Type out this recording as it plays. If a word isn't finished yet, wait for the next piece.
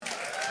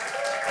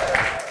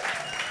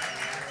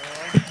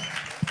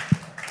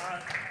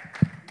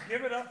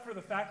it up for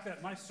the fact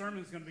that my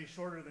sermon's going to be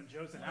shorter than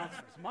Joe's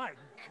announcements. My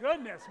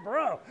goodness,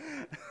 bro.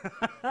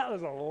 That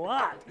was a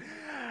lot.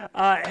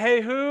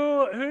 Hey,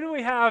 who do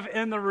we have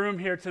in the room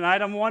here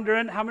tonight? I'm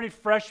wondering, how many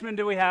freshmen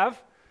do we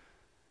have?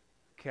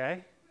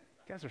 Okay.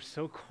 You guys are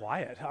so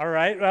quiet. All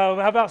right. How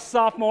about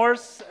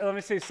sophomores? Let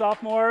me see,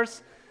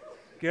 sophomores.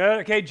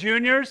 Good. Okay,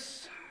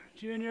 juniors.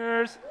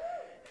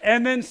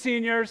 And then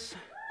seniors.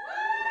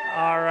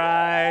 All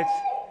right.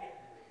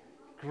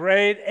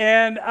 Great.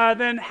 And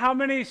then how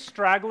many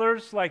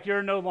stragglers, like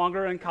you're no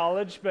longer in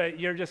college, but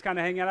you're just kind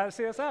of hanging out at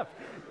CSF?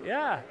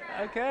 Yeah,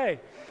 okay.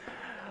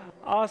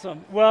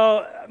 Awesome.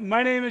 Well,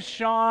 my name is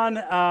Shawn.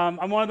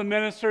 I'm one of the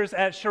ministers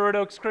at Sherwood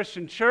Oaks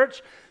Christian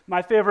Church.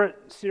 My favorite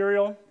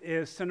cereal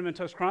is Cinnamon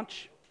Toast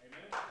Crunch.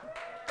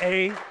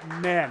 Amen.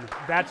 Amen.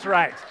 That's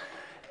right.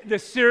 The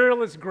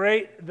cereal is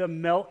great. The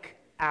milk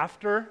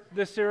after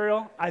the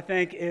cereal, I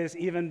think, is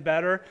even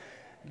better.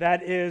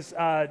 That is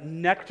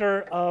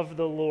nectar of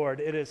the Lord.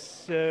 It is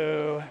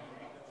so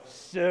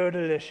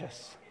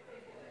delicious.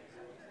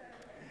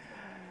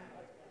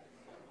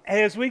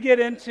 Hey, as we get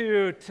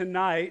into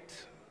tonight,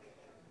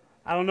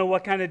 I don't know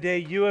what kind of day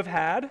you have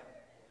had.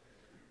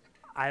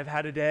 I've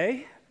had a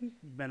day,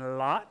 been a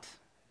lot.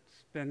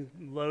 It's been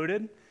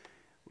loaded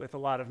with a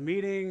lot of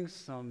meetings,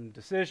 some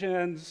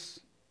decisions,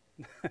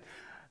 a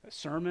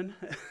sermon,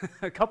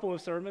 a couple of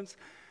sermons.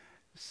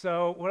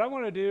 So what I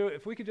want to do,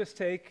 if we could just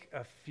take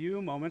a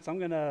few moments, I'm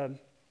gonna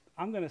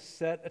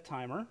set a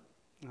timer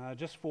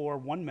just for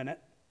 1 minute,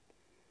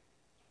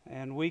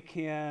 and we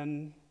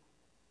can,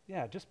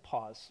 just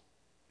pause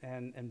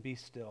and be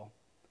still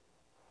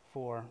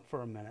for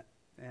a minute.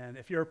 And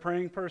if you're a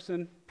praying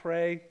person,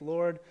 pray,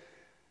 Lord,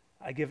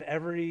 I give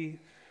everyone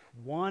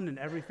and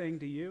everything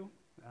to you.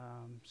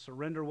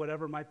 Surrender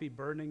whatever might be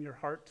burdening your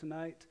heart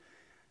tonight.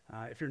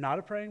 If you're not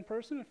a praying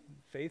person, if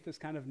faith is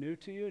kind of new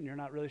to you and you're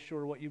not really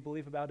sure what you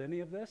believe about any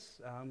of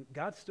this,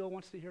 God still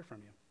wants to hear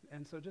from you.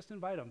 And so just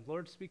invite him.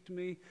 Lord, speak to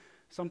me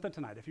something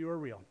tonight. If you are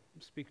real,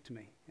 speak to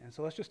me. And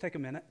so let's just take a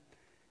minute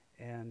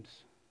and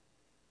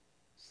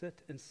sit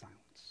in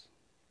silence.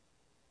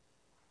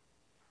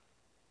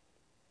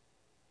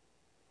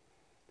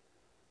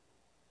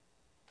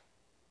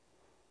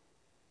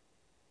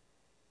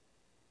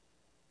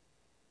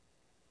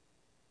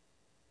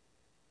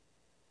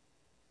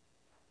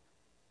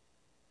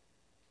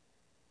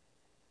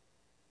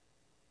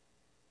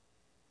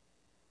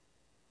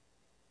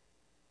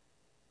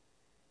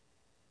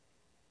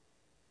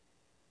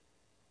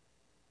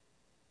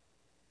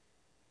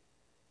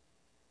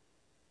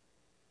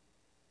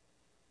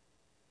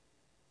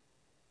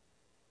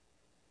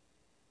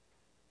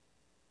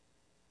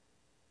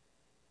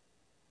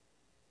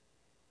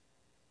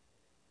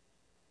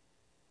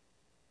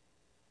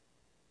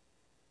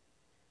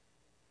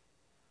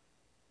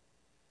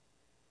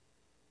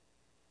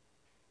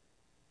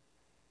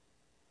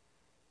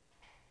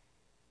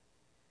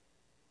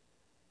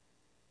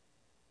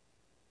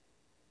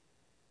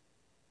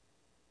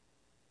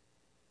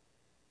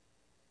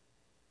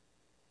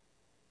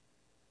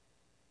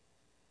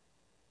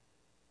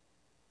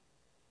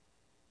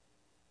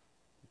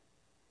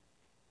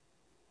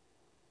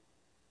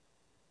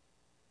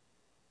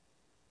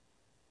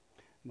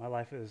 My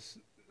life is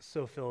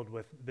so filled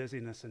with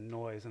busyness and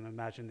noise, and I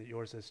imagine that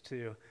yours is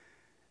too,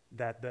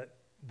 that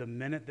the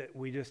minute that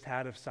we just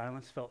had of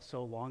silence felt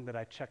so long that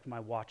I checked my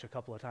watch a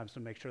couple of times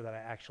to make sure that I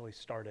actually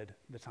started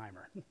the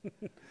timer.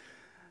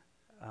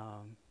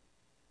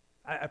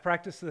 I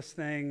practice this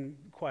thing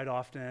quite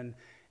often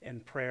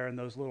in prayer in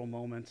those little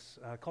moments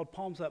called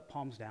palms up,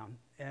 palms down.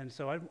 And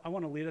so I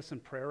want to lead us in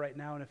prayer right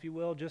now, and if you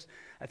will,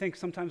 I think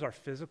sometimes our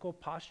physical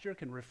posture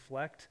can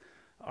reflect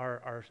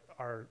our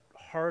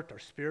heart, our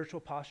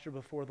spiritual posture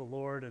before the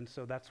Lord, and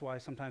so that's why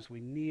sometimes we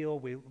kneel,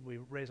 we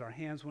raise our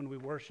hands when we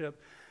worship,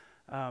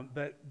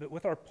 but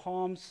with our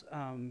palms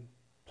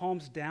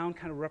down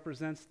kind of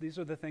represents, these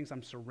are the things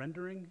I'm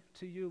surrendering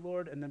to you,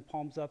 Lord, and then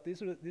palms up,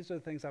 these are the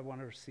things I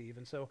want to receive.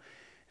 And so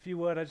if you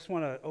would, I just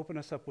want to open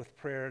us up with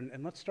prayer,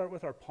 and let's start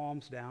with our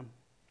palms down.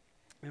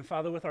 And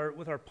Father, with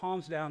our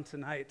palms down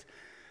tonight,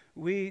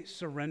 we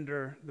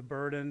surrender the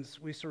burdens,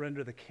 we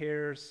surrender the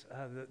cares,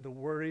 the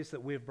worries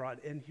that we have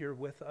brought in here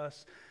with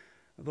us.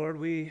 Lord,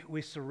 we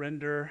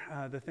surrender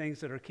the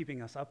things that are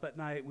keeping us up at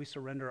night. We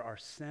surrender our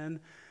sin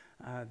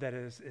that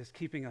is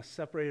keeping us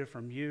separated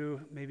from you,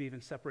 maybe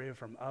even separated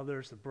from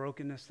others, the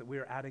brokenness that we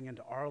are adding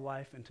into our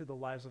life, into the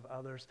lives of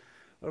others.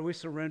 Lord, we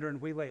surrender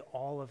and we lay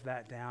all of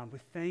that down. We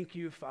thank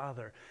you,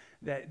 Father,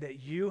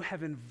 that you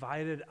have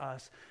invited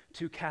us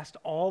to cast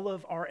all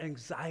of our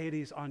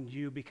anxieties on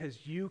you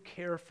because you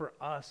care for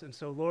us. And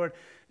so, Lord,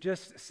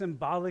 just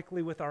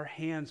symbolically with our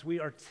hands, we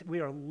are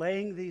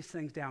laying these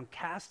things down,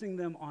 casting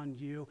them on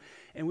you,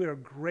 and we are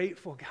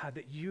grateful, God,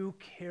 that you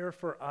care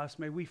for us.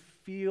 May we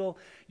feel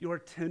your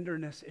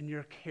tenderness and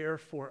your care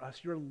for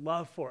us, your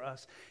love for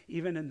us,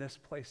 even in this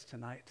place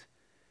tonight.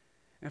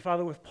 And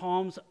Father, with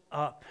palms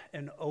up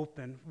and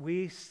open,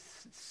 we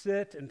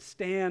sit and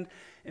stand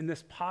in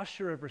this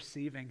posture of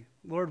receiving.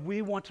 Lord,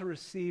 we want to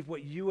receive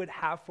what you would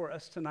have for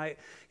us tonight.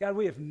 God,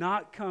 we have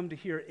not come to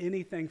hear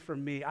anything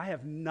from me. I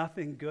have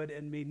nothing good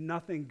in me,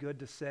 nothing good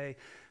to say.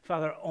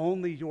 Father,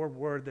 only your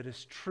word that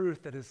is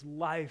truth, that is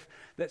life,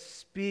 that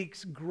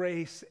speaks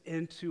grace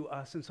into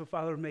us. And so,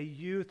 Father, may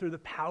you, through the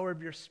power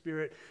of your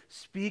Spirit,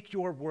 speak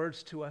your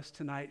words to us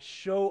tonight.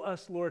 Show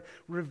us, Lord,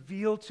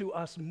 reveal to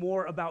us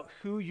more about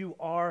who you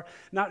are,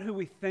 not who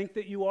we think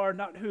that you are,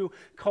 not who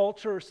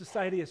culture or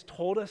society has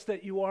told us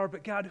that you are,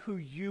 but God, who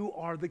you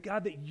are, the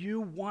God that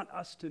you want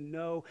us to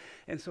know.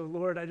 And so,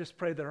 Lord, I just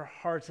pray that our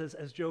hearts,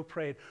 as Joe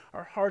prayed,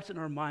 our hearts and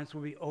our minds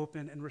will be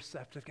open and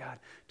receptive, God,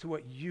 to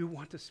what you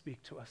want to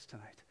speak to us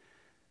tonight.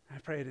 I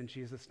pray it in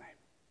Jesus'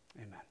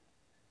 name. Amen.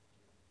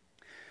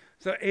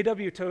 So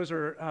A.W.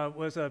 Tozer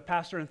was a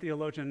pastor and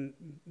theologian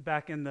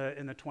back in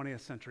the 20th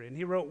century, and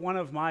he wrote one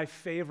of my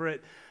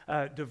favorite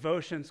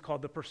devotions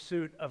called The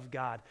Pursuit of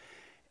God.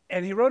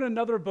 And he wrote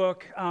another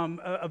book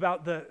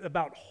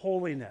about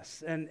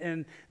holiness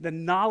and the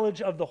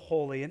knowledge of the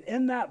holy. And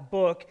in that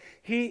book,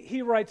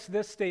 he writes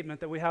this statement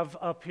that we have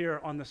up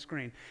here on the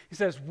screen. He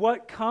says,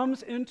 "What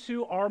comes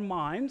into our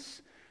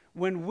minds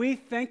when we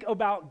think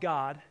about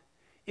God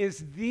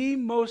is the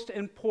most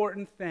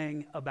important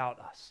thing about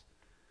us."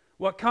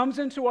 What comes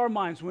into our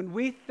minds when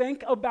we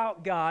think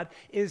about God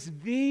is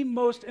the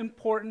most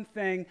important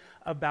thing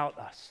about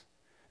us.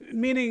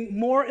 Meaning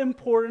more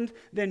important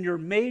than your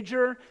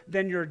major,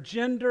 than your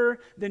gender,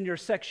 than your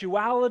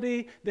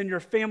sexuality, than your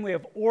family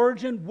of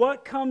origin.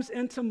 What comes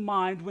into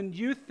mind when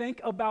you think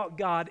about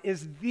God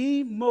is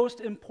the most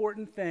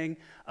important thing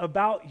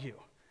about you.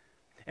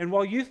 And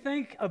while you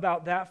think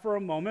about that for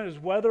a moment as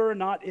whether or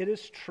not it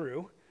is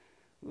true,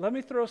 let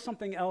me throw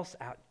something else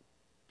at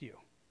you.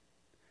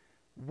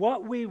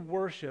 What we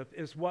worship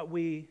is what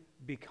we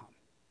become.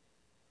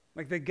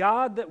 Like the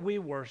God that we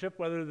worship,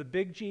 whether the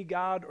big G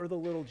God or the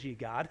little g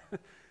God,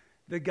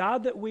 the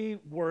God that we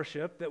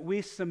worship, that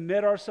we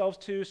submit ourselves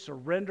to,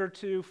 surrender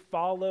to,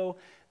 follow,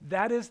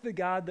 that is the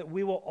God that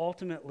we will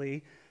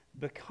ultimately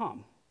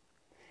become.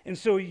 And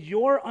so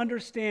your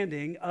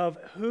understanding of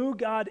who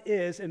God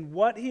is and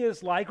what he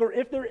is like, or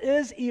if there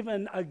is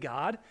even a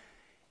God,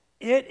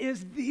 it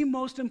is the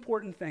most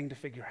important thing to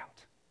figure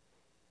out.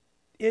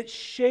 It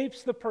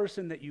shapes the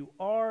person that you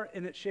are,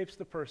 and it shapes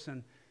the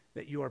person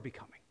that you are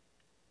becoming.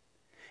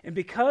 And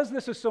because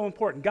this is so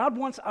important, God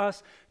wants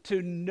us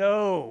to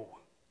know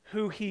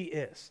who he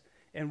is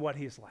and what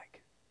he's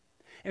like.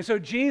 And so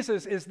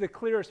Jesus is the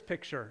clearest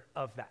picture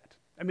of that.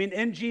 I mean,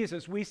 in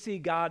Jesus, we see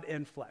God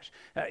in flesh.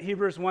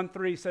 Hebrews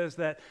 1:3 says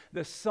that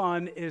the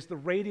Son is the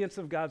radiance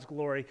of God's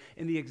glory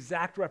and the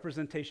exact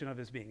representation of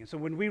his being. And so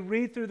when we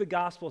read through the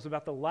Gospels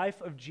about the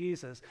life of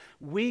Jesus,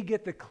 we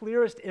get the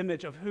clearest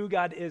image of who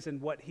God is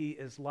and what he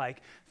is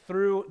like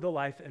through the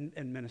life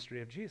and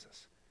ministry of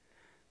Jesus.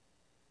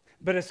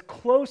 But a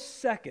close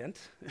second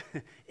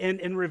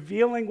in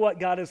revealing what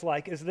God is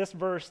like is this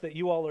verse that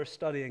you all are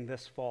studying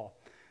this fall.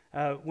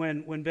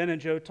 When Ben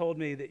and Joe told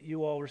me that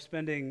you all were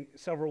spending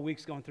several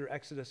weeks going through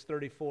Exodus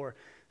 34,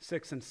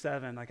 6 and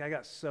 7, like I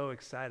got so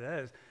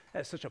excited. That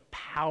is such a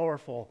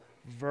powerful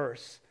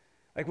verse.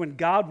 Like when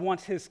God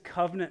wants his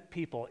covenant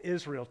people,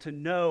 Israel, to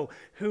know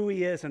who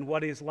he is and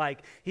what he's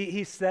like,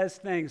 he says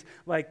things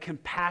like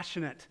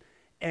compassionate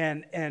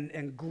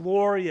and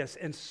glorious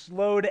and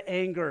slow to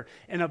anger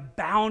and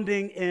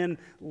abounding in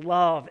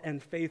love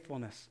and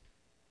faithfulness.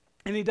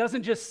 And he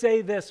doesn't just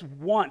say this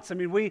once. I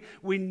mean,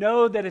 we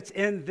know that it's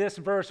in this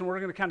verse, and we're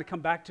going to kind of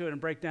come back to it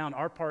and break down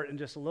our part in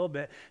just a little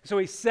bit. So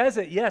he says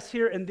it, yes,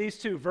 here in these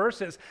two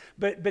verses,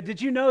 but did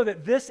you know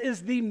that this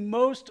is the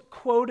most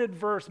quoted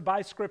verse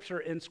by Scripture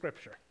in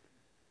Scripture?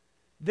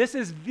 This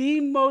is the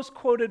most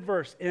quoted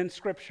verse in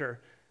Scripture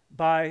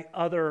by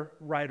other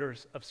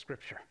writers of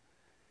Scripture.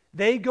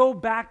 They go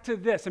back to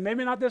this, and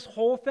maybe not this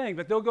whole thing,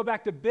 but they'll go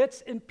back to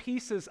bits and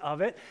pieces of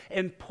it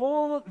and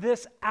pull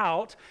this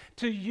out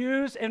to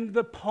use in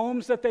the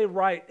poems that they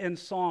write in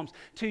Psalms,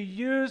 to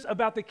use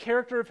about the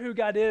character of who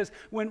God is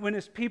when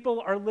his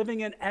people are living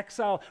in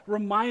exile,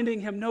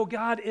 reminding him, no,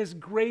 God is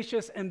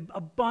gracious and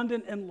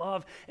abundant in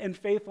love and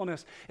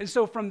faithfulness. And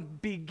so from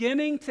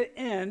beginning to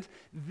end,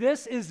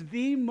 this is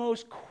the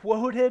most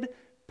quoted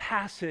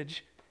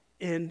passage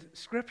in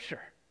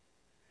Scripture.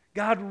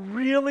 God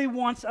really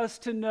wants us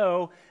to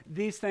know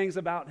these things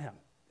about him.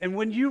 And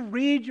when you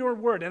read your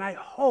word, and I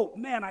hope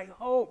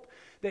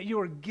that you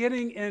are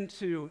getting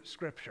into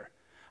Scripture.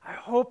 I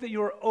hope that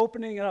you are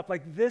opening it up.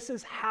 Like this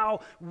is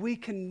how we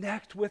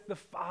connect with the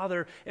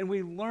Father and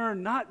we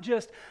learn not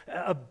just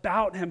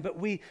about him, but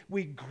we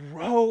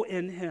grow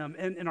in him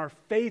and in our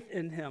faith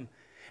in him.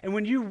 And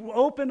when you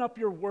open up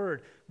your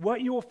word,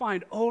 what you will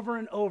find over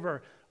and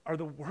over are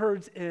the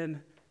words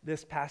in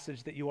this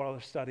passage that you all are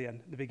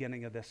studying the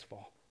beginning of this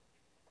fall.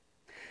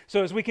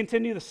 So as we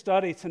continue the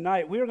study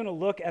tonight, we are going to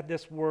look at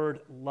this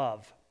word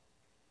love.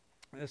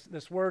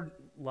 This word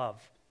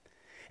love.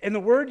 And the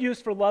word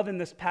used for love in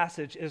this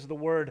passage is the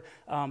word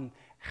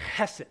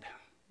chesed.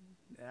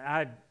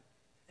 I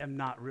am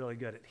not really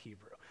good at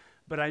Hebrew,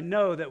 but I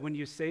know that when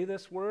you say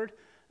this word,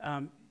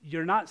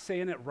 you're not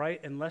saying it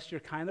right unless you're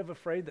kind of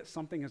afraid that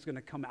something is going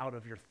to come out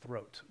of your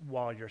throat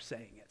while you're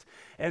saying it.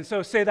 And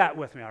so say that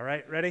with me, all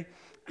right? Ready?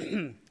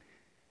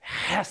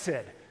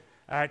 Hesed.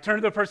 All right, turn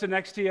to the person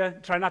next to you.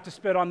 Try not to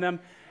spit on them.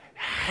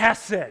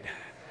 Hesed.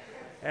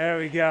 There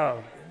we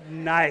go.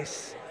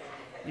 Nice.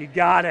 You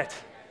got it.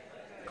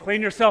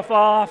 Clean yourself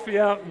off.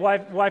 Yeah,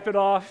 wipe it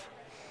off.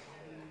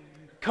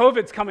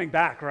 COVID's coming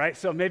back, right?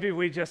 So maybe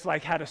we just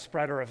had a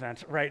spreader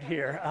event right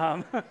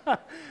here.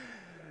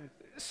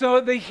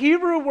 So the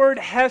Hebrew word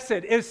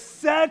hesed is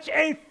such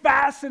a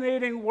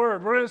fascinating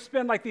word. We're going to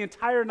spend the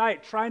entire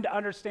night trying to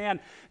understand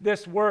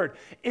this word.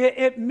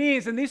 It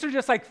means, and these are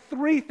just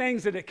three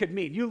things that it could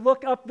mean. You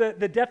look up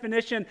the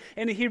definition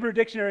in the Hebrew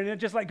dictionary, and it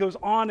just goes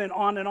on and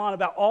on and on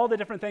about all the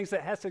different things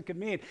that hesed could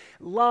mean.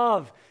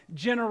 Love,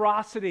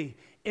 generosity,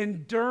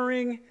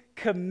 enduring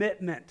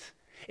commitment.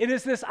 It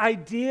is this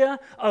idea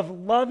of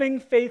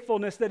loving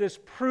faithfulness that is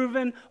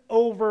proven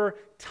over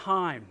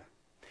time.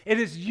 It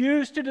is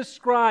used to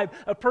describe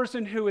a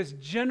person who is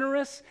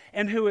generous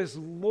and who is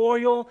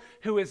loyal,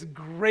 who is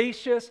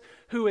gracious,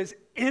 who is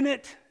in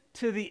it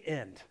to the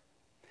end.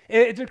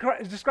 It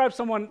describes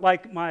someone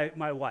like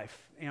my wife,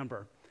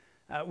 Amber.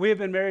 We have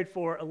been married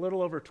for a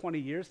little over 20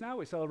 years now.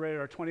 We celebrated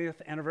our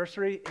 20th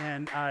anniversary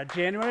in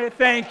January.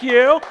 Thank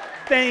you.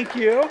 Thank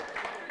you.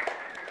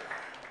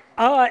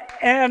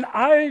 And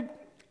I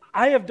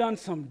have done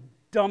some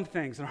dumb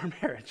things in our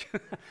marriage.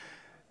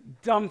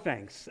 Dumb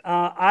things.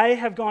 I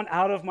have gone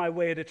out of my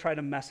way to try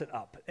to mess it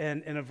up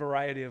in a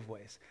variety of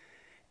ways.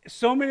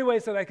 So many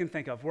ways that I can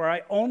think of where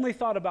I only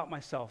thought about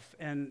myself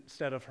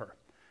instead of her,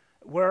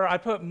 where I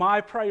put my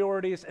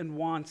priorities and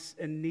wants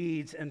and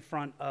needs in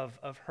front of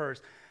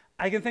hers.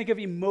 I can think of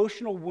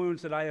emotional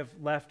wounds that I have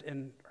left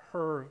in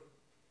her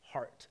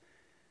heart.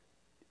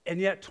 And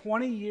yet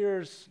 20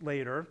 years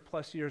later,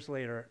 plus years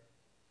later,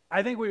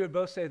 I think we would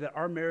both say that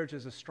our marriage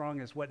is as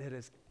strong as what it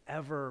has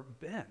ever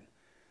been.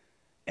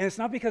 And it's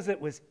not because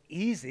it was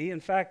easy. In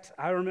fact,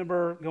 I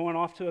remember going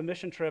off to a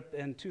mission trip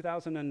in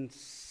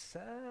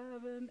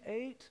 2007,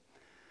 8,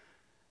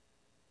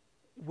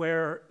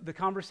 where the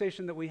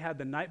conversation that we had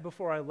the night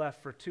before I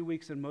left for 2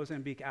 weeks in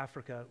Mozambique,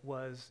 Africa,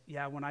 was,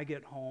 when I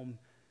get home,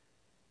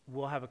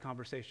 we'll have a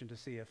conversation to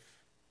see if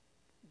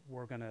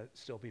we're going to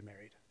still be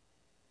married.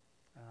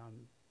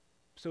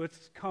 So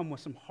it's come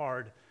with some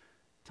hard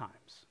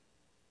times.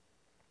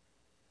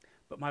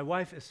 But my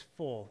wife is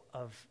full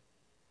of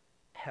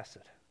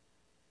hesed.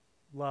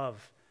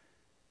 Love,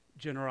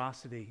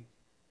 generosity,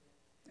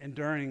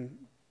 enduring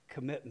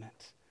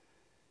commitment.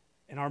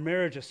 And our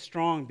marriage is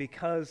strong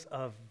because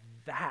of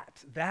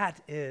that.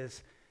 That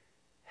is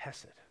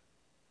hesed.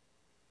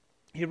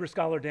 Hebrew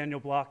scholar Daniel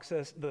Block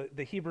says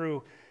the Hebrew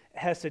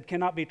hesed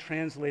cannot be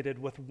translated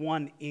with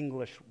one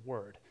English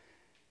word.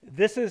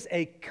 This is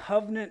a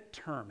covenant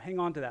term. Hang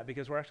on to that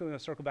because we're actually going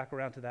to circle back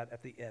around to that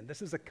at the end.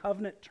 This is a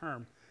covenant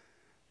term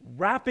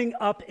wrapping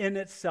up in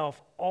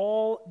itself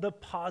all the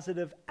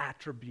positive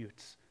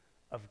attributes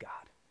of God.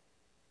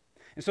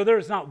 And so there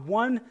is not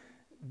one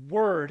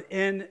word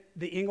in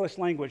the English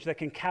language that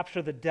can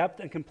capture the depth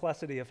and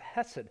complexity of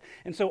hesed.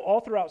 And so all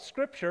throughout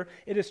Scripture,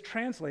 it is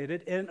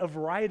translated in a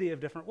variety of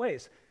different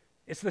ways.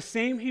 It's the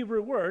same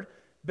Hebrew word,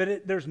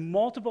 but there's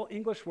multiple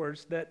English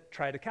words that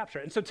try to capture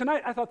it. And so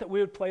tonight, I thought that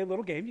we would play a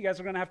little game. You guys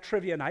are going to have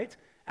trivia night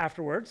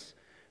afterwards.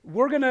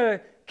 We're going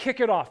to kick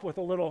it off with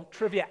a little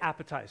trivia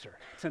appetizer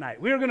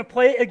tonight. We are going to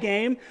play a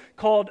game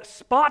called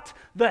Spot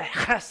the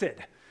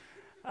Hesed.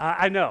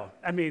 I know.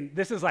 I mean,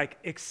 this is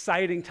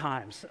exciting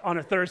times on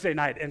a Thursday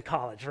night in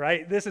college,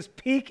 right? This is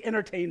peak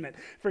entertainment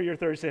for your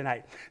Thursday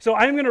night. So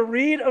I'm going to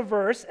read a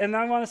verse, and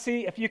I want to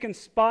see if you can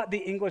spot the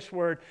English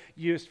word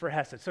used for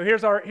hesed. So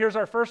here's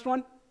our first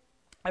one.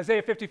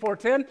 Isaiah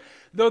 54:10,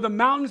 though the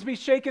mountains be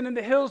shaken and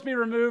the hills be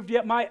removed,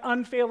 yet my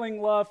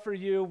unfailing love for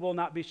you will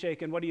not be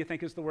shaken. What do you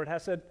think is the word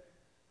hesed?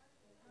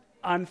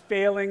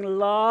 Unfailing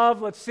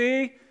love. Let's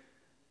see.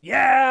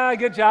 Yeah,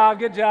 good job,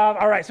 good job.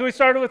 All right, so we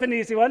started with an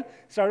easy one.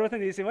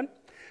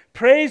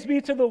 Praise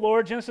be to the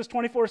Lord, Genesis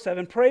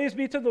 24:7. Praise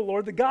be to the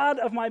Lord, the God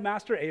of my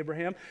master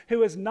Abraham,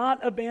 who has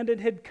not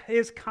abandoned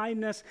his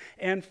kindness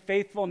and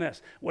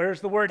faithfulness. Where's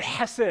the word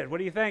hesed? What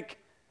do you think?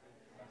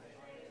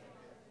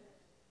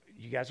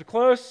 You guys are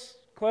close.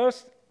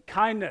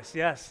 Kindness,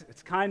 yes,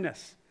 it's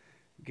kindness.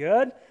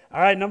 Good. All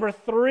right, number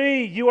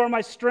 3, you are my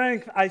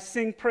strength. I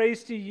sing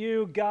praise to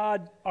you.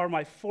 God are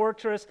my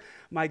fortress,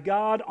 my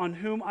God on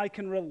whom I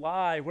can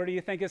rely. Where do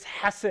you think is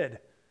hesed?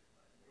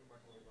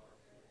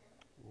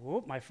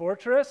 Ooh, my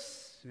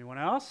fortress. Anyone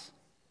else?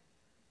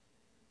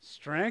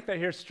 Strength. I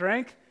hear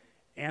strength.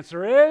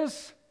 Answer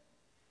is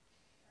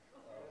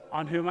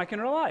on whom I can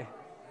rely.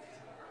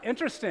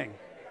 Interesting.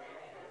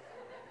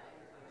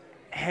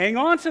 Hang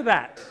on to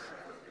that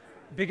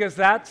because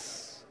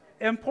that's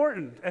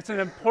important. It's an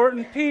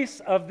important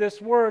piece of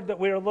this word that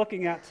we are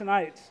looking at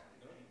tonight.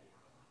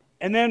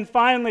 And then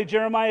finally,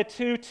 Jeremiah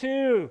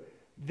 2:2.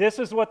 This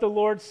is what the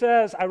Lord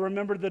says. I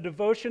remember the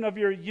devotion of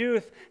your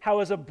youth, how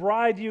as a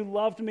bride you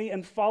loved me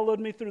and followed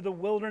me through the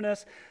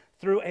wilderness,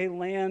 through a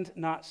land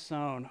not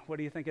sown. What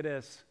do you think it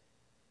is?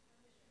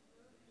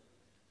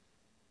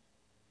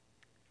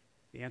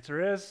 The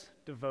answer is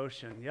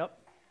devotion. Yep,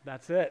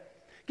 that's it.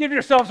 Give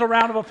yourselves a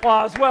round of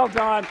applause. Well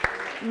done.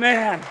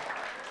 Man,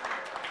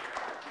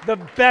 the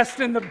best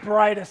and the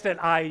brightest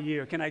at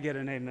IU. Can I get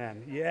an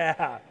amen?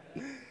 Yeah.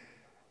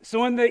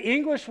 So when the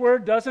English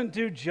word doesn't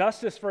do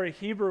justice for a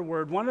Hebrew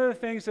word, one of the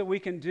things that we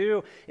can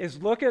do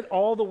is look at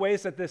all the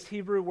ways that this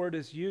Hebrew word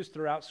is used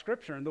throughout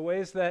Scripture and the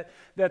ways that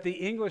the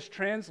English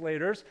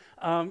translators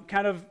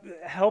kind of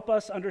help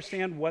us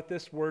understand what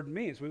this word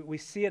means. We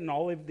see it in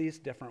all of these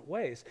different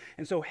ways.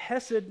 And so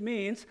hesed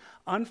means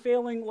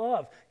unfailing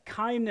love,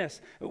 kindness,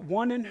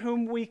 one in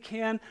whom we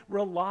can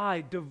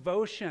rely,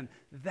 devotion.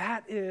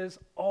 That is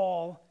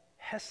all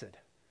hesed.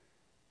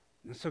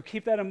 And so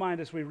keep that in mind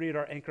as we read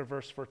our anchor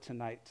verse for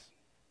tonight.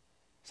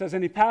 It says,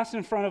 "And he passed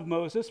in front of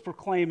Moses,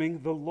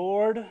 proclaiming, the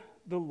Lord,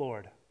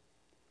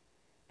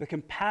 the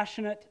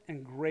compassionate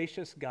and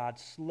gracious God,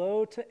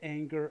 slow to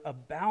anger,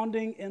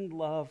 abounding in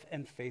love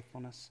and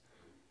faithfulness,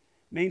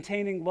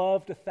 maintaining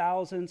love to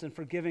thousands and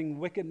forgiving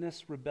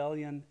wickedness,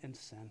 rebellion, and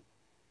sin.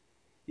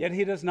 Yet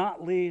he does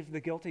not leave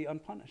the guilty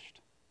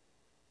unpunished.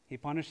 He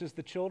punishes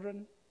the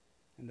children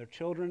and their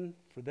children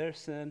for their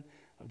sin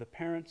of the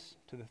parents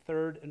to the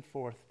third and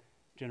fourth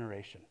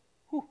generation."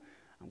 Whew,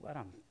 I'm glad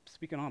I'm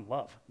speaking on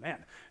love.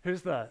 Man,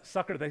 who's the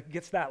sucker that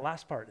gets that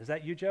last part? Is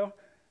that you, Joe?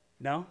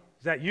 No?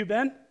 Is that you,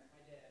 Ben? My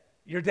dad.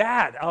 Your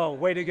dad. Oh,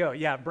 way to go.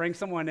 Yeah, bring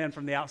someone in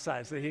from the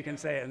outside so he can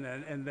say it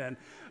and then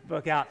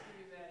book out.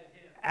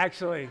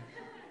 Actually,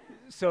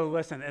 so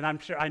listen, and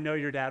I know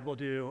your dad will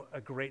do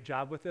a great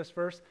job with this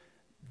verse.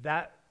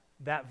 That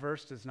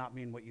verse does not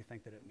mean what you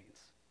think that it means.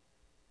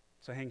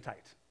 So hang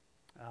tight.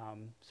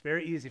 It's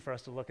very easy for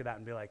us to look at that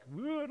and be like,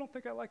 I don't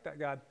think I like that,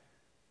 God.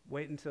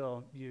 Wait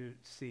until you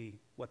see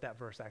what that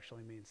verse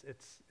actually means.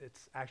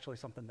 It's actually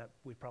something that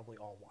we probably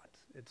all want.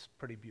 It's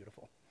pretty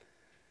beautiful.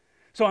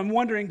 So I'm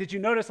wondering, did you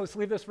notice, let's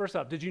leave this verse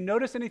up. Did you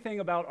notice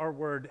anything about our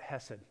word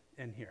hesed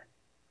in here?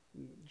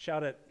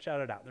 Shout it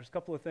out. There's a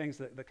couple of things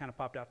that kind of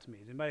popped out to me.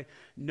 Did anybody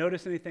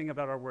notice anything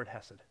about our word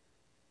hesed?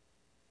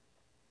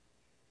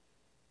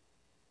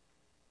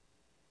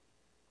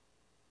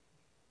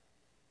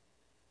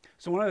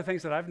 So one of the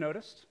things that I've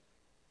noticed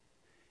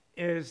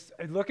is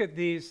I look at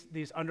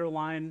these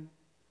underlined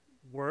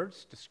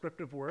words,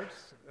 descriptive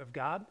words of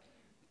God,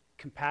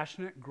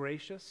 compassionate,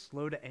 gracious,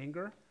 slow to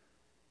anger.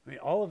 I mean,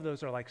 all of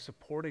those are like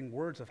supporting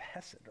words of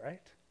hesed,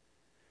 right?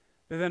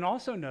 But then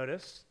also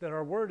notice that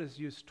our word is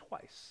used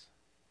twice.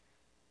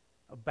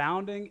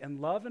 Abounding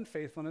in love and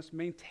faithfulness,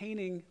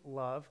 maintaining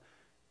love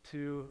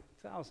to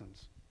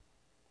thousands.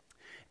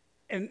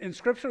 And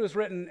Scripture was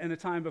written in a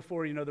time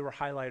before, there were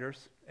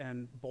highlighters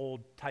and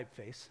bold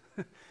typeface.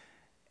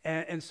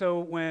 And so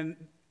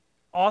when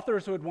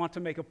authors would want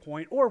to make a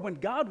point, or when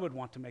God would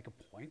want to make a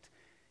point,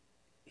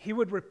 he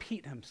would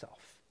repeat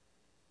himself.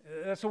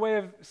 That's a way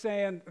of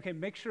saying, okay,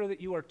 make sure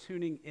that you are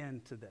tuning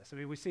in to this. I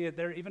mean, we see it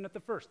there even at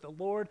the first, the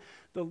Lord.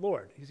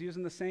 He's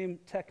using the same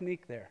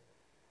technique there.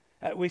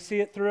 We see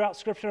it throughout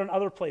Scripture and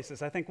other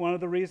places. I think one of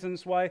the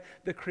reasons why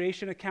the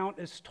creation account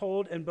is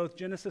told in both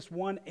Genesis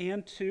 1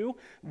 and 2,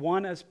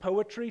 1 as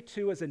poetry,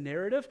 2 as a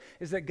narrative,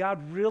 is that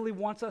God really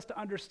wants us to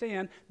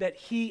understand that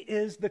he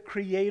is the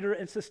creator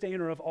and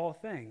sustainer of all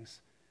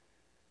things.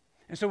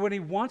 And so when he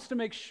wants to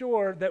make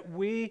sure that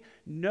we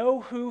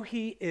know who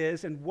he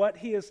is and what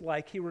he is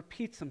like, he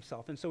repeats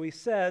himself. And so he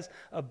says,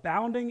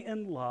 abounding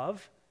in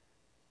love,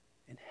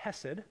 in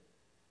hesed,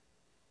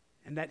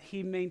 and that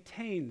he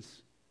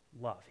maintains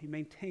love. He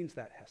maintains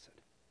that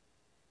hesed.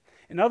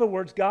 In other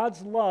words,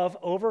 God's love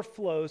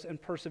overflows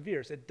and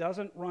perseveres. It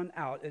doesn't run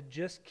out. It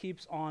just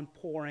keeps on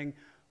pouring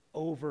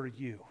over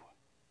you.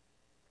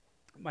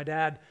 My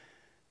dad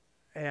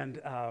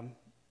and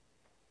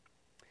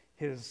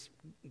his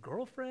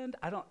girlfriend,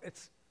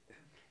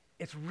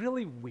 it's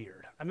really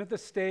weird. I'm at the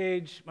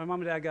stage, my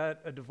mom and dad got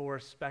a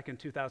divorce back in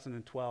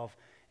 2012,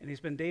 and he's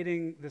been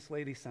dating this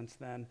lady since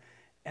then.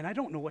 And I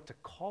don't know what to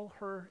call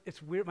her. It's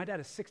weird. My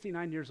dad is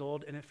 69 years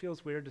old, and it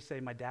feels weird to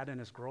say my dad and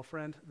his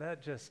girlfriend.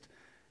 That just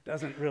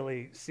doesn't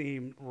really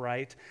seem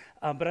right.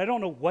 But I don't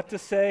know what to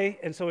say,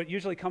 and so it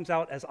usually comes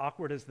out as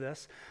awkward as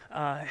this.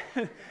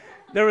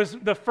 There was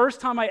the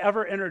first time I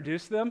ever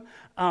introduced them,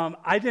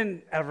 I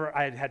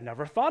had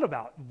never thought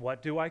about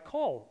what do I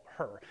call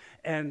her.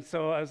 And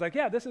so I was like,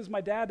 yeah, this is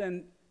my dad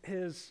and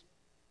his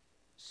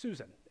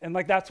Susan. And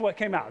that's what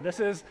came out.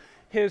 This is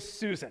his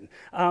Susan.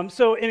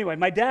 So anyway,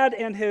 my dad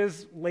and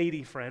his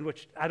lady friend,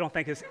 which I don't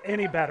think is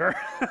any better.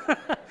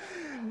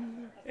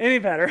 Any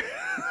better.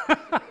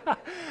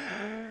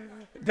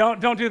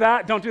 Don't do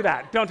that. Don't do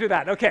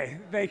that. Okay,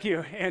 thank you,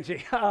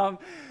 Angie.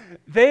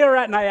 They are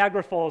at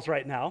Niagara Falls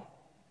right now.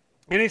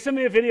 And he sent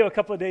me a video a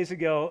couple of days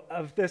ago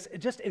of this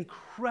just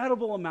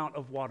incredible amount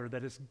of water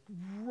that is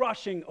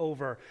rushing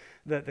over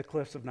the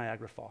cliffs of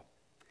Niagara Falls.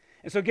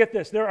 And so get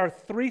this, there are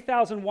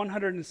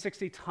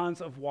 3,160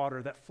 tons of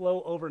water that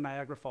flow over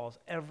Niagara Falls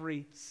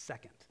every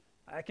second.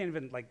 I can't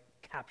even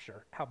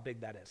capture how big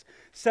that is.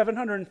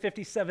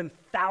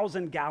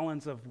 757,000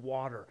 gallons of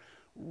water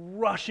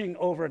rushing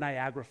over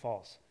Niagara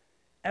Falls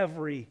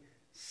every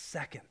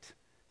second.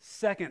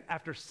 second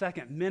after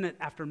second, minute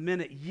after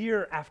minute,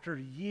 year after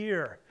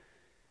year.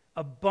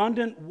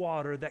 Abundant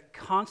water that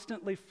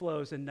constantly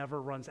flows and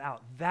never runs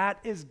out. That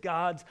is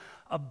God's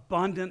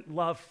abundant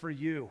love for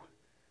you.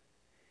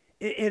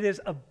 It is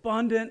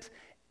abundant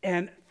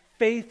and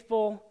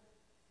faithful.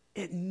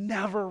 It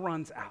never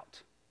runs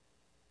out.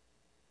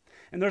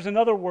 And there's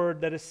another word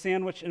that is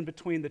sandwiched in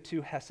between the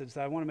two Heseds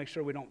that I want to make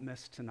sure we don't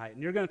miss tonight.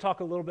 And you're going to talk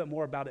a little bit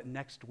more about it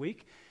next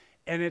week.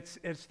 And it's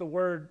the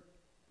word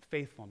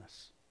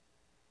faithfulness.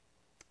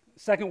 The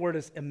second word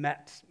is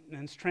emet,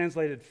 and it's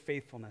translated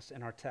faithfulness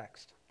in our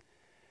text.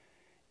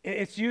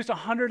 It's used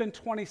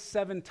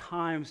 127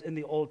 times in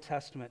the Old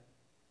Testament.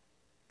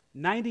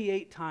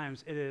 98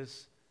 times it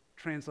is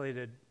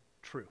translated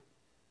true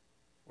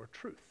or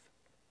truth.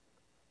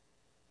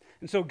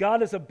 And so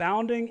God is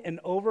abounding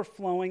and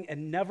overflowing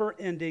and never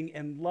ending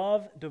in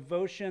love,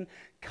 devotion,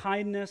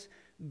 kindness,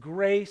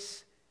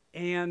 grace,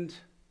 and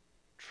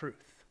truth.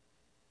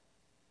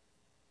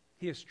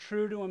 He is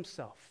true to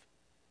himself.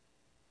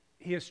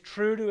 He is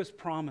true to his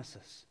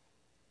promises.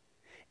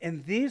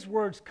 And these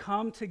words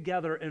come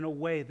together in a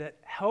way that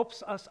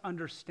helps us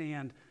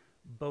understand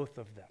both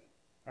of them.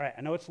 All right,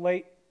 I know it's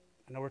late.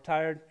 I know we're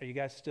tired. Are you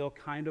guys still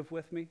kind of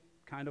with me?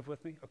 Kind of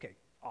with me? Okay,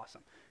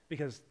 awesome.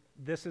 Because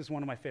this is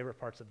one of my favorite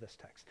parts of this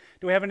text.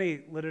 Do we have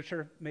any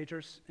literature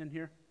majors in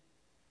here?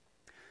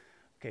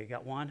 Okay,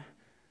 got one.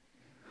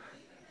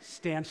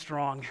 Stand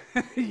strong.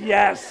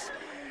 Yes.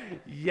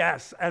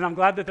 Yes. And I'm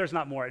glad that there's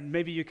not more. And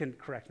maybe you can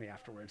correct me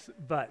afterwards.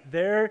 But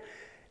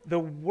the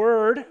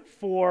word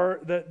for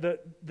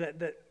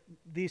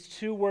these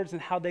two words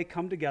and how they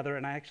come together,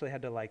 and I actually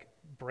had to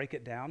break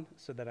it down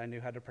so that I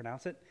knew how to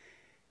pronounce it.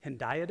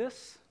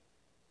 Hendiadys.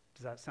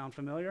 Does that sound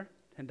familiar?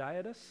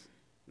 Hendiadys?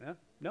 Yeah?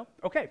 No?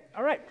 Okay.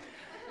 All right.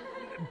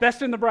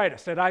 Best and the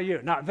brightest at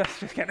IU. No, that's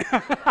just kidding.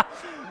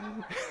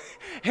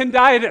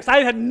 Hendiadys. I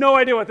had no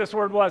idea what this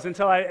word was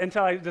until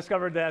I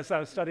discovered that as I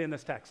was studying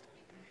this text.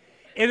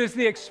 It is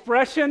the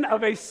expression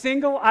of a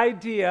single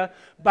idea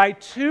by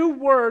two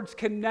words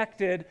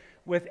connected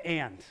with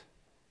and.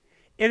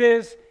 It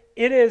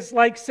is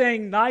like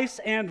saying nice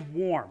and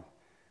warm,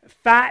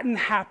 fat and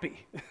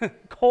happy,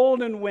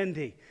 cold and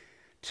windy.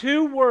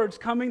 Two words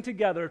coming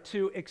together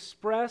to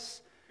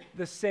express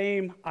the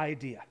same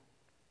idea.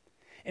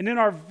 And in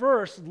our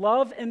verse,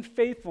 love and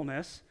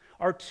faithfulness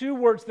are two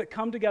words that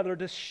come together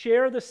to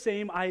share the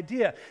same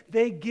idea.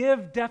 They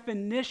give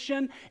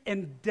definition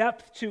and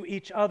depth to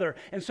each other.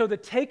 And so the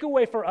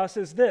takeaway for us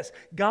is this: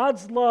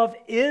 God's love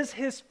is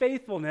his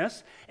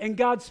faithfulness, and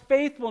God's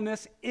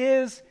faithfulness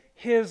is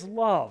his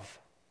love.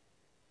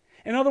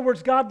 In other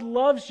words, God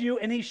loves you,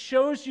 and he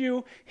shows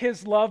you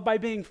his love by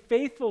being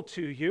faithful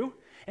to you.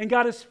 And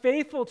God is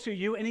faithful to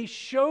you, and he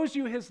shows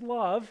you his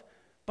love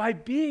by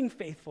being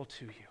faithful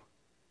to you.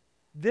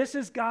 This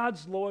is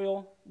God's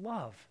loyal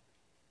love.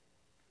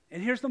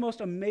 And here's the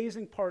most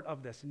amazing part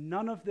of this.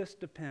 None of this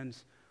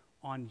depends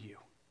on you.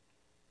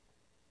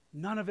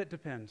 None of it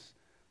depends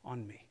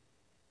on me.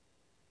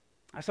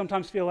 I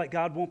sometimes feel like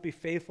God won't be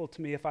faithful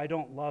to me if I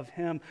don't love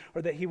him,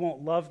 or that he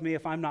won't love me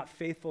if I'm not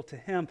faithful to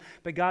him.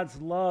 But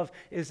God's love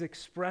is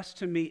expressed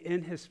to me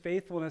in his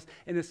faithfulness,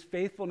 and his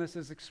faithfulness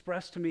is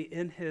expressed to me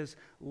in his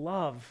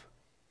love.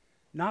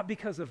 Not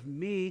because of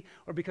me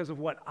or because of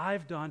what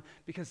I've done,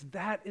 because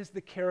that is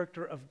the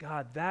character of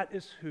God. That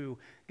is who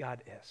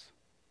God is.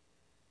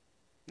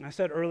 And I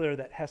said earlier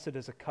that hesed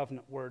is a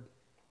covenant word.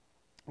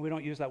 We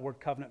don't use that word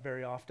covenant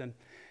very often.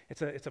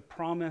 It's a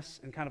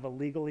promise and kind of a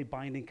legally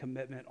binding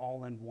commitment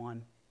all in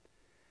one.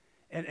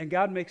 And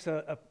God makes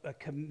a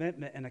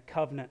commitment and a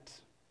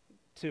covenant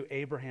to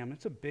Abraham.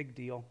 It's a big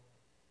deal.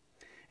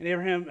 And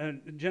Abraham,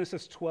 in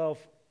Genesis 12,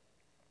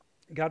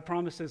 God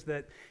promises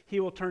that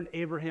he will turn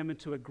Abraham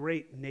into a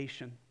great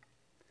nation.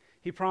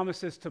 He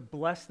promises to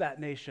bless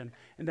that nation,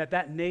 and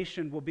that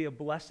nation will be a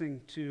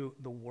blessing to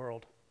the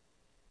world.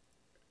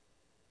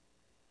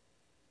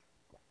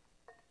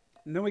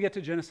 And then we get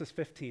to Genesis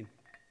 15.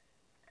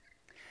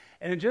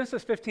 And in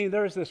Genesis 15,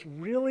 there is this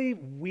really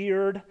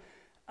weird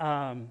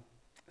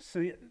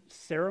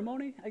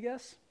ceremony, I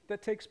guess,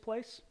 that takes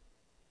place.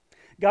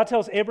 God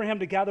tells Abraham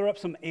to gather up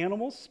some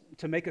animals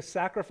to make a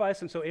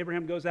sacrifice. And so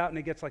Abraham goes out and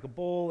he gets like a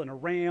bull and a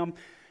ram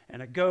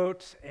and a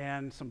goat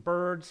and some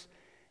birds.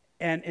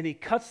 And he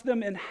cuts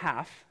them in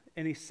half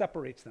and he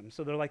separates them.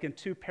 So they're like in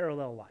two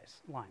parallel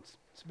lines.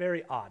 It's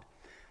very odd.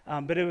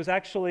 But it was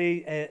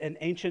actually an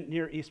ancient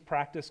Near East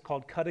practice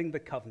called cutting the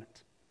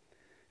covenant.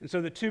 And so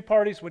the two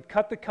parties would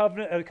cut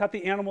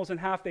the animals in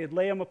half, they'd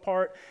lay them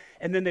apart,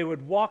 and then they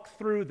would walk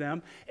through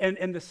them.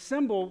 And the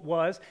symbol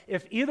was,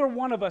 if either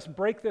one of us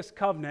break this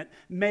covenant,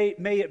 may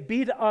it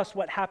be to us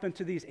what happened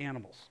to these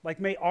animals.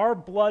 Like, may our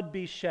blood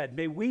be shed.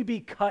 May we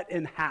be cut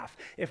in half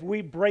if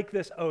we break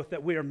this oath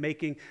that we are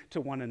making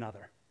to one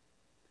another.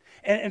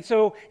 And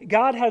so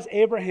God has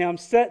Abraham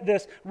set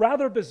this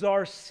rather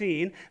bizarre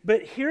scene,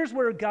 but here's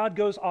where God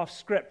goes off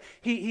script.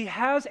 He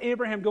has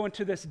Abraham go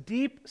into this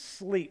deep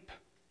sleep.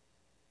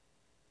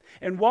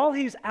 And while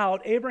he's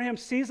out, Abraham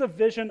sees a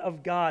vision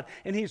of God,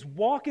 and he's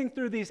walking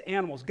through these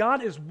animals.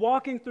 God is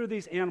walking through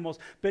these animals,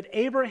 but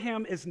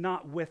Abraham is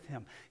not with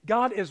him.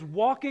 God is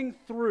walking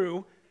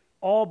through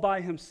all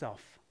by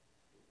himself.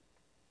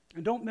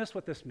 And don't miss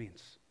what this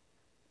means.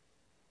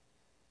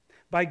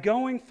 By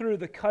going through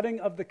the cutting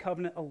of the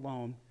covenant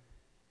alone,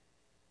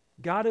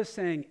 God is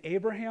saying,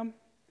 Abraham,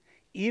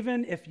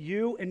 even if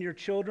you and your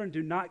children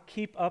do not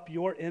keep up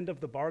your end of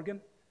the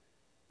bargain,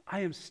 I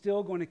am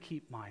still going to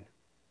keep mine.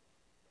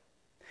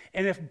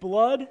 And if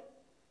blood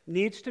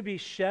needs to be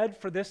shed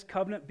for this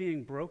covenant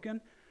being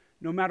broken,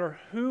 no matter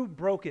who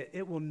broke it,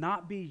 it will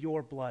not be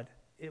your blood,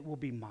 it will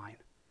be mine.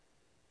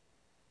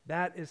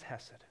 That is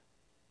hesed.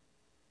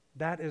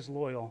 That is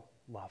loyal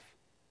love.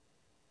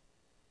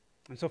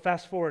 And so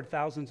fast forward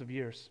thousands of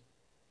years,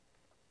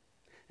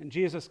 and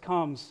Jesus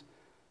comes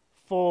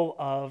full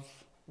of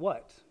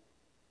what?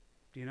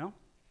 Do you know?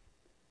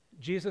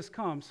 Jesus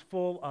comes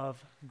full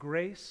of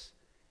grace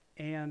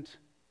and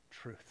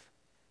truth.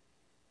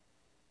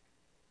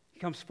 He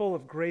comes full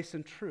of grace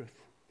and truth.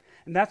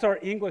 And that's our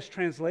English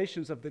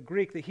translations of the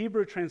Greek. The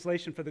Hebrew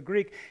translation for the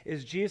Greek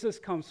is Jesus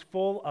comes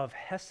full of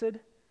hesed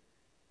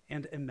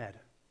and emed,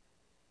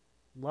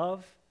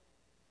 love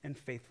and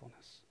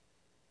faithfulness.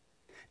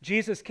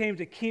 Jesus came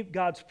to keep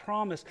God's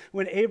promise.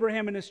 When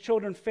Abraham and his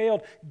children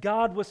failed,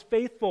 God was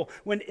faithful.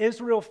 When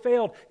Israel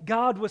failed,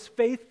 God was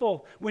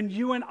faithful. When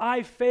you and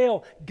I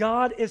fail,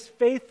 God is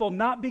faithful,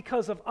 not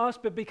because of us,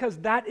 but because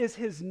that is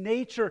his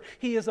nature.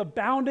 He is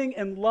abounding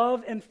in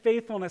love and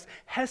faithfulness,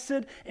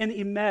 hesed and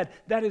emed.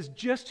 That is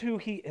just who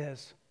he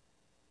is.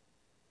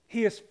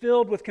 He is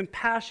filled with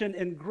compassion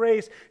and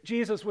grace.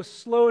 Jesus was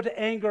slow to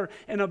anger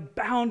and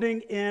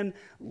abounding in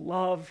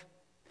love.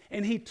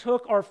 And he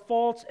took our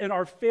faults and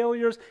our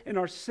failures and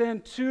our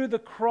sin to the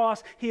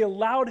cross. He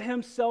allowed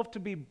himself to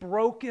be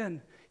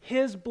broken,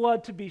 his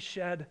blood to be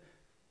shed.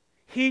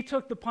 He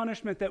took the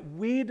punishment that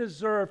we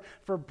deserve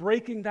for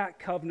breaking that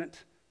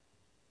covenant.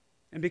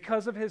 And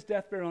because of his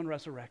death, burial, and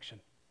resurrection,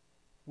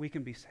 we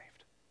can be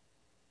saved.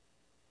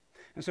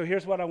 And so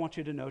here's what I want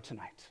you to know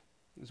tonight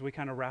as we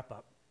kind of wrap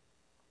up.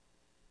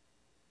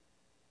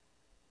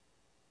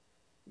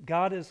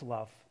 God is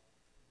love,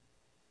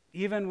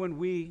 even when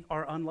we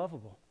are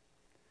unlovable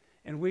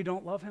and we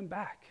don't love him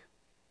back.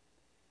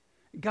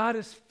 God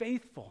is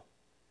faithful,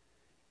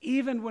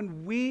 even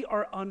when we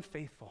are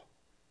unfaithful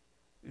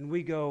and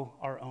we go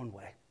our own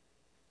way.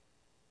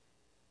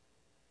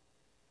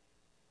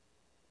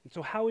 And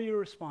so how will you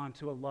respond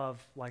to a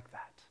love like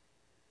that?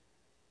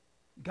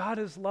 God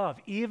is love,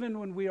 even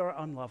when we are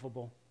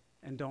unlovable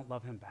and don't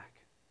love him back.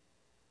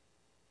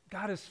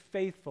 God is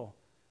faithful,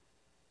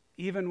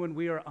 even when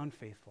we are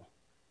unfaithful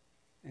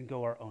and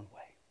go our own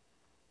way.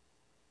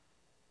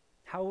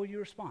 How will you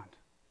respond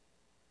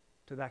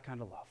to that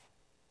kind of love?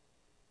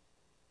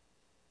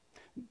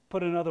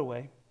 Put another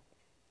way,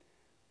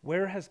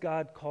 where has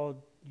God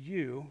called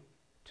you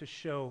to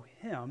show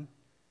him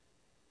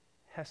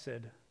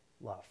hesed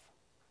love?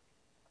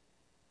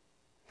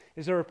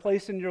 Is there a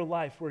place in your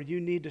life where you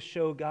need to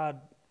show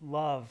God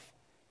love,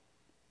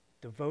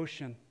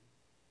 devotion,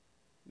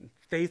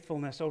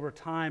 faithfulness over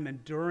time,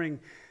 enduring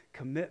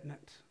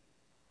commitment?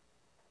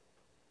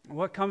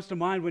 What comes to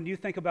mind when you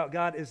think about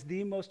God is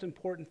the most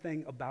important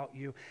thing about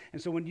you.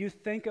 And so when you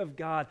think of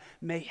God,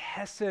 may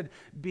hesed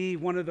be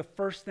one of the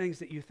first things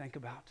that you think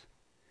about.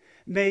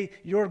 May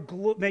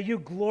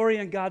you glory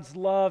in God's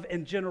love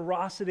and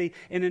generosity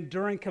and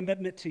enduring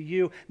commitment to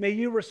you. May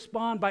you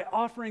respond by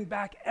offering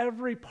back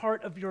every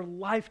part of your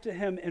life to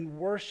him in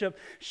worship,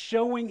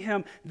 showing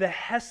him the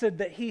hesed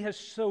that he has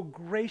so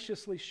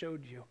graciously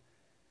showed you.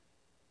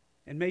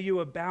 And may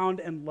you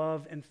abound in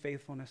love and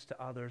faithfulness to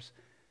others,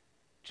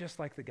 just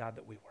like the God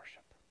that we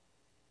worship.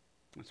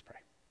 Let's pray.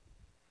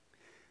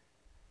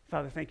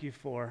 Father, thank you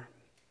for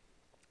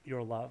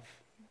your love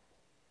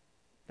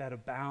that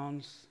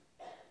abounds.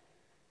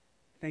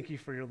 Thank you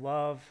for your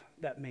love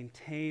that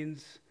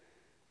maintains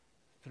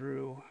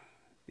through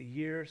the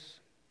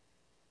years.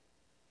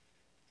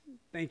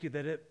 Thank you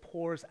that it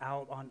pours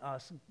out on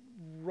us,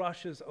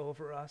 rushes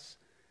over us,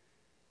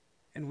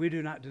 and we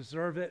do not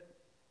deserve it,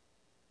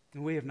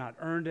 and we have not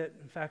earned it.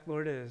 In fact,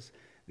 Lord, it is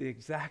the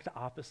exact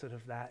opposite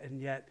of that, and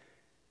yet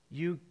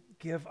you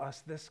give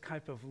us this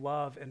type of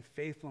love and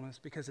faithfulness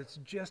because it's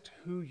just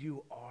who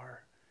you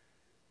are.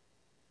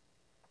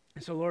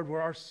 And so, Lord,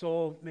 where our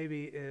soul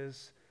maybe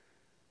is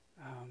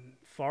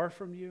far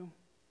from you,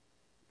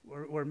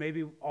 or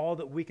maybe all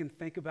that we can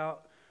think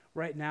about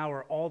right now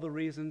are all the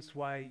reasons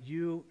why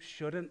you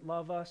shouldn't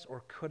love us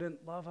or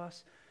couldn't love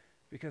us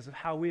because of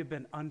how we have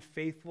been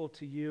unfaithful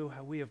to you,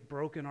 how we have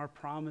broken our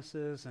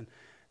promises and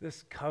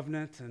this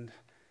covenant and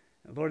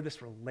Lord,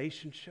 this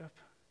relationship.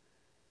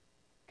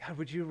 God,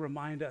 would you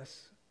remind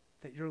us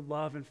that your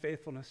love and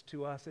faithfulness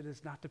to us, it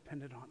is not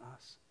dependent on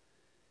us,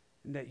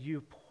 and that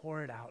you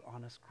pour it out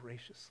on us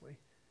graciously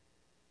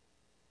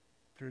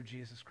through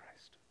Jesus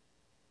Christ.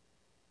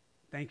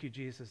 Thank you,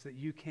 Jesus, that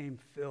you came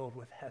filled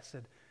with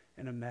hesed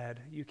and emed.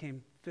 You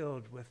came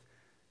filled with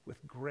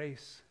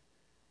grace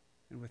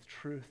and with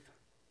truth.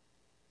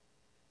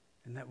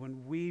 And that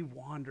when we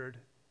wandered,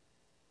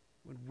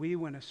 when we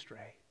went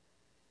astray,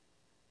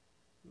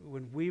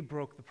 when we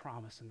broke the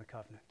promise in the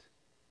covenant,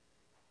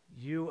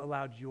 you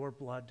allowed your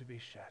blood to be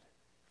shed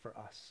for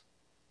us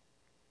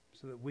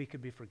so that we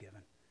could be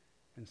forgiven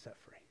and set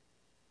free.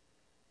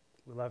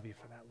 We love you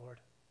for that, Lord.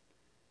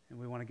 And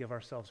we want to give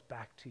ourselves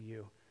back to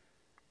you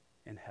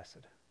in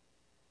Hesed.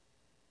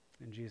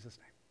 In Jesus'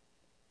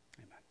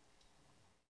 name, amen.